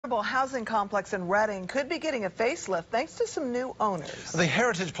Affordable housing complex in Redding could be getting a facelift thanks to some new owners. The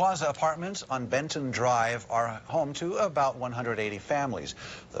Heritage Plaza apartments on Benton Drive are home to about 180 families.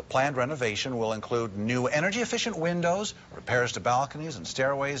 The planned renovation will include new energy-efficient windows, repairs to balconies and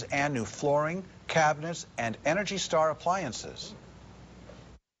stairways, and new flooring, cabinets, and Energy Star appliances.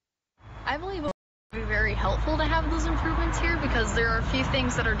 I believe it will be very helpful to have those improvements here because there are a few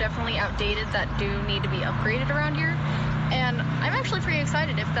things that are definitely outdated that do need to be upgraded around here. And I'm actually pretty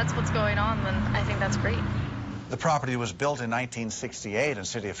excited. If that's what's going on, then I think that's great. The property was built in 1968, and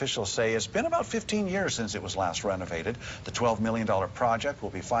city officials say it's been about 15 years since it was last renovated. The $12 million project will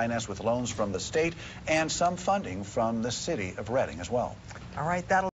be financed with loans from the state and some funding from the city of Redding as well. All right, that'll